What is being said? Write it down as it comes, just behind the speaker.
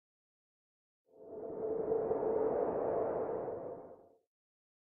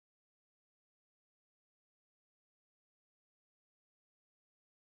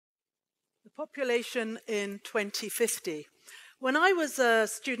Population in 2050. When I was a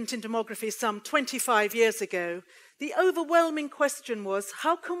student in demography some 25 years ago, the overwhelming question was,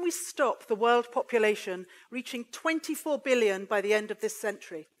 how can we stop the world population reaching 24 billion by the end of this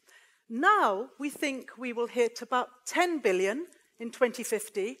century? Now, we think we will hit about 10 billion in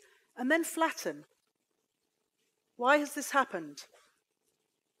 2050 and then flatten. Why has this happened?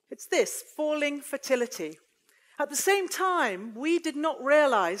 It's this, falling fertility. At the same time, we did not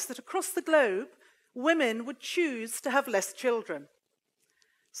realize that across the globe, women would choose to have less children.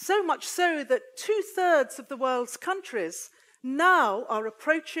 So much so that 2/3 of the world's countries now are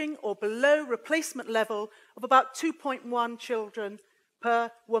approaching or below replacement level of about 2.1 children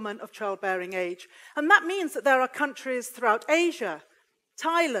per woman of childbearing age. And that means that there are countries throughout Asia,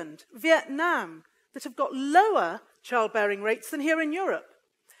 Thailand, Vietnam, that have got lower childbearing rates than here in Europe.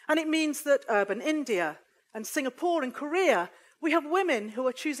 And it means that urban India and Singapore and Korea, we have women who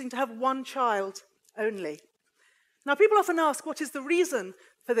are choosing to have one child only. Now, people often ask, what is the reason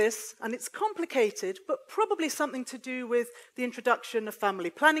for this? And it's complicated, but probably something to do with the introduction of family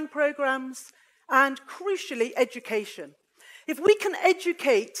planning programs and, crucially, education. If we can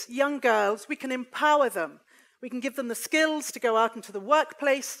educate young girls, we can empower them. We can give them the skills to go out into the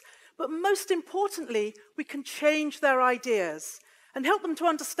workplace, but most importantly, we can change their ideas and help them to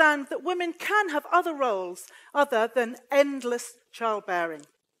understand that women can have other roles other than endless childbearing.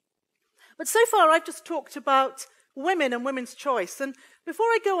 But so far, I've just talked about women and women's choice. And before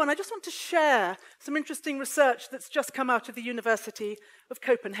I go on, I just want to share some interesting research that's just come out of the University of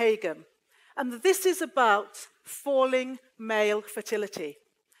Copenhagen. And this is about falling male fertility.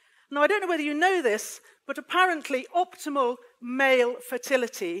 Now, I don't know whether you know this, but apparently optimal male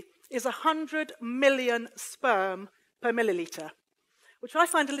fertility is 100 million sperm per milliliter, which I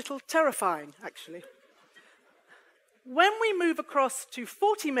find a little terrifying, actually. When we move across to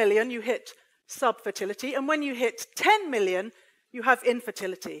 40 million, you hit subfertility, and when you hit 10 million, you have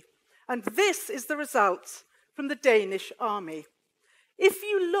infertility. And this is the result from the Danish army. If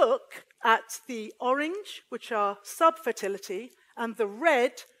you look at the orange, which are subfertility, and the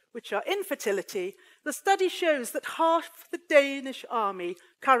red, which are infertility, the study shows that half the Danish army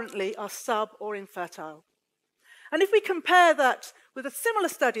currently are sub or infertile. And if we compare that with a similar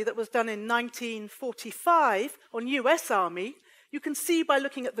study that was done in 1945 on US Army, you can see by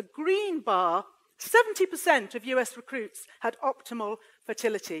looking at the green bar, 70% of US recruits had optimal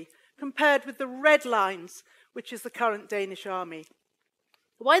fertility, compared with the red lines, which is the current Danish Army.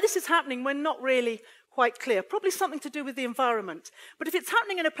 Why this is happening, we're not really quite clear. Probably something to do with the environment. But if it's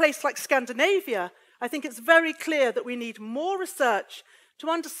happening in a place like Scandinavia, I think it's very clear that we need more research to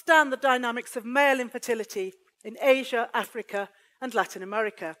understand the dynamics of male infertility in Asia, Africa, and Latin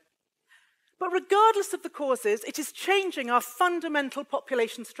America. But regardless of the causes, it is changing our fundamental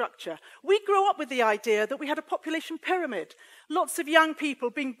population structure. We grew up with the idea that we had a population pyramid, lots of young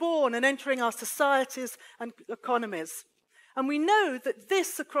people being born and entering our societies and economies. And we know that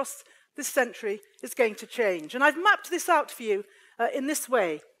this, across this century, is going to change. And I've mapped this out for you in this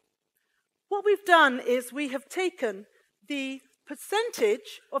way. What we've done is we have taken the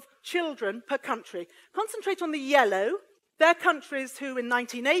percentage of children per country. Concentrate on the yellow. They're countries who in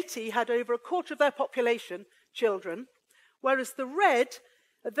 1980 had over a quarter of their population children, whereas the red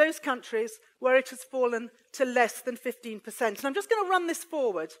are those countries where it has fallen to less than 15%. And I'm just going to run this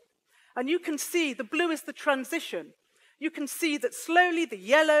forward. And you can see the blue is the transition. You can see that slowly the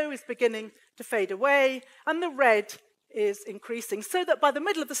yellow is beginning to fade away and the red is increasing, so that by the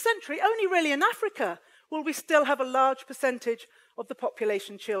middle of the century, only really in Africa will we still have a large percentage of the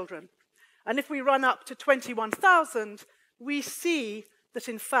population children. And if we run up to 21,000, we see that,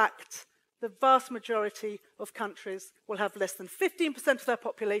 in fact, the vast majority of countries will have less than 15% of their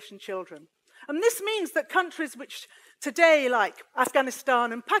population children. And this means that countries which today, like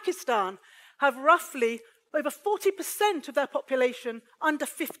Afghanistan and Pakistan, have roughly over 40% of their population under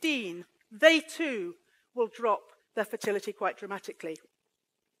 15, they too will drop their fertility quite dramatically.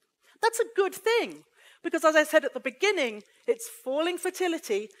 That's a good thing, because as I said at the beginning, it's falling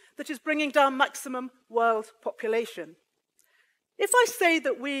fertility that is bringing down maximum world population. If I say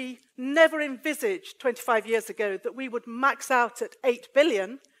that we never envisaged 25 years ago that we would max out at 8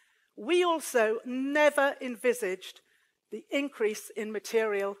 billion, we also never envisaged the increase in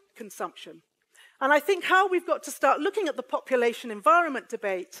material consumption. And I think how we've got to start looking at the population environment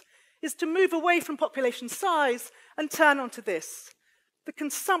debate is to move away from population size and turn onto this, the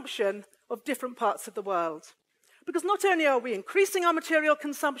consumption of different parts of the world. Because not only are we increasing our material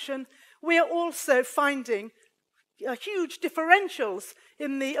consumption, we are also finding huge differentials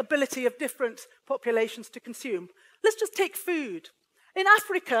in the ability of different populations to consume. Let's just take food. In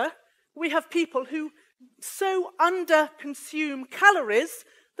Africa, we have people who so under-consume calories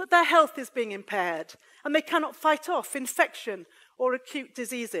that their health is being impaired, and they cannot fight off infection or acute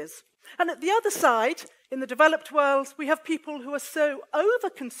diseases. And at the other side, in the developed world, we have people who are so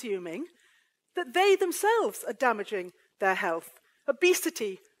over-consuming that they themselves are damaging their health.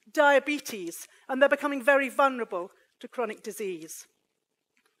 Obesity, diabetes, and they're becoming very vulnerable to chronic disease.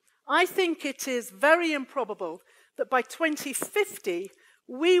 I think it is very improbable that by 2050,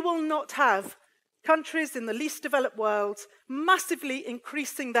 we will not have countries in the least developed world massively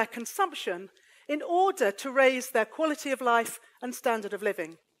increasing their consumption in order to raise their quality of life and standard of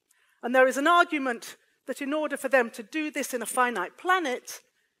living. And there is an argument that in order for them to do this in a finite planet,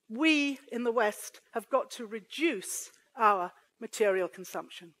 we in the West have got to reduce our material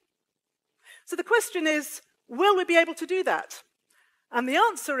consumption. So the question is, will we be able to do that? And the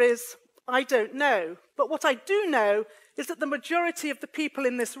answer is, I don't know. But what I do know is that the majority of the people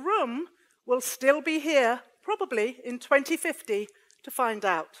in this room will still be here, probably in 2050, to find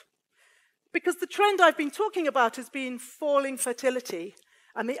out. Because the trend I've been talking about has been falling fertility,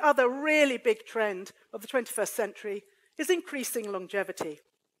 and the other really big trend of the 21st century is increasing longevity.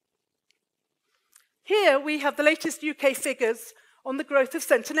 Here we have the latest UK figures on the growth of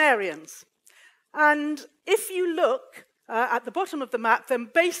centenarians. And if you look at the bottom of the map, then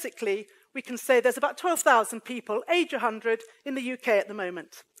basically we can say there's about 12,000 people age 100 in the UK at the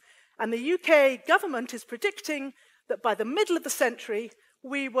moment. And the UK government is predicting that by the middle of the century,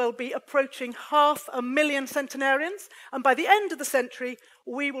 we will be approaching 500,000 centenarians, and by the end of the century,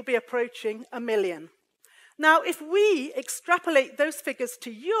 we will be approaching 1 million. Now, if we extrapolate those figures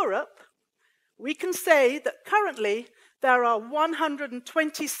to Europe, we can say that currently there are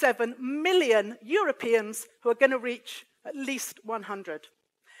 127 million Europeans who are going to reach at least 100.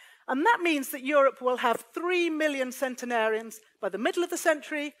 And that means that Europe will have 3 million centenarians by the middle of the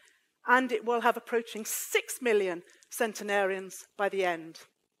century, and it will have approaching 6 million centenarians by the end.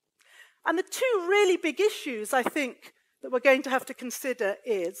 And the two really big issues, I think, that we're going to have to consider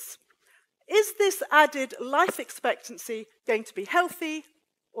is this added life expectancy going to be healthy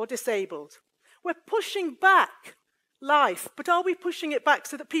or disabled? We're pushing back life, but are we pushing it back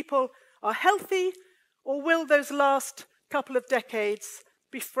so that people are healthy, or will those last couple of decades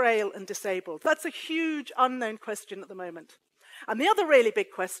be frail and disabled? That's a huge unknown question at the moment. And the other really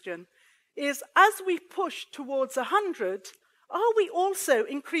big question is, as we push towards 100, are we also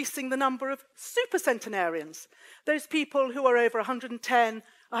increasing the number of supercentenarians, those people who are over 110,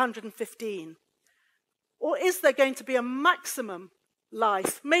 115? Or is there going to be a maximum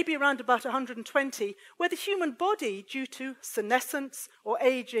life, maybe around about 120, where the human body, due to senescence or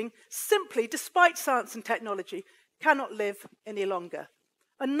aging, simply, despite science and technology, cannot live any longer?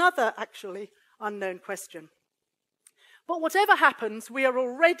 Another, actually, unknown question. But whatever happens, we are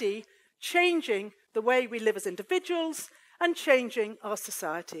already changing the way we live as individuals and changing our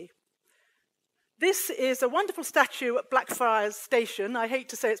society. This is a wonderful statue at Blackfriars Station. I hate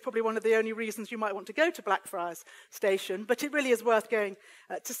to say it's probably one of the only reasons you might want to go to Blackfriars Station, but it really is worth going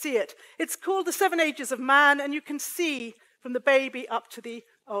to see it. It's called The 7 Ages of Man, and you can see from the baby up to the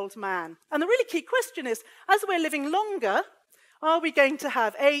old man. And the really key question is, as we're living longer, are we going to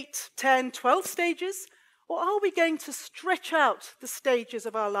have 8, 10, 12 stages, or are we going to stretch out the stages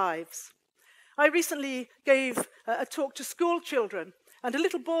of our lives? I recently gave a talk to school children, and a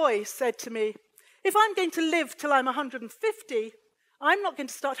little boy said to me, if I'm going to live till I'm 150, I'm not going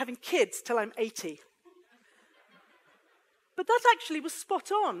to start having kids till I'm 80. But that actually was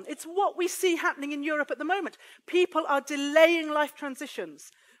spot on. It's what we see happening in Europe at the moment. People are delaying life transitions.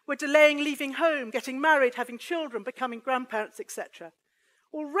 We're delaying leaving home, getting married, having children, becoming grandparents, etc.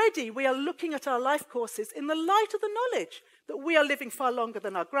 Already we are looking at our life courses in the light of the knowledge that we are living far longer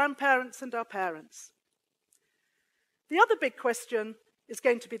than our grandparents and our parents. The other big question is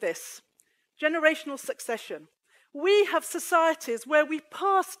going to be this: generational succession. We have societies where we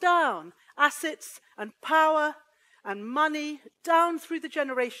pass down assets and power and money down through the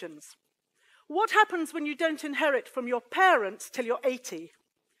generations. What happens when you don't inherit from your parents till you're 80?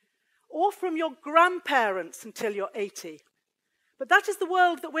 Or from your grandparents until you're 80? But that is the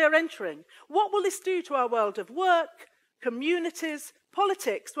world that we're entering. What will this do to our world of work, communities,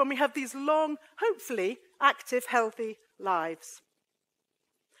 politics, when we have these long, hopefully active, healthy lives?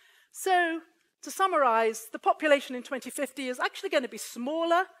 So, to summarize, the population in 2050 is actually going to be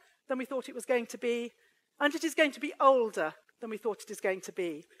smaller than we thought it was going to be, and it is going to be older than we thought it is going to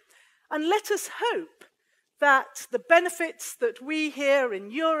be. And let us hope that the benefits that we here in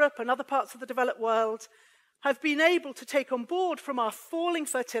Europe and other parts of the developed world have been able to take on board from our falling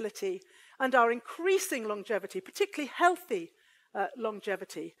fertility and our increasing longevity, particularly healthy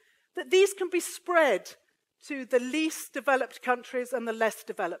longevity, that these can be spread to the least developed countries and the less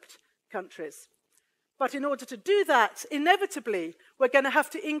developed countries. But in order to do that, inevitably, we're going to have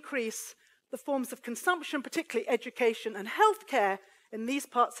to increase the forms of consumption, particularly education and healthcare, in these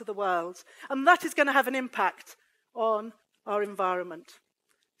parts of the world. And that is going to have an impact on our environment.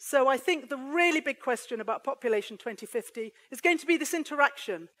 So I think the really big question about population 2050 is going to be this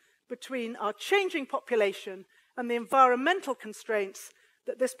interaction between our changing population and the environmental constraints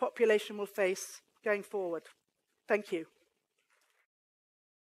that this population will face going forward. Thank you.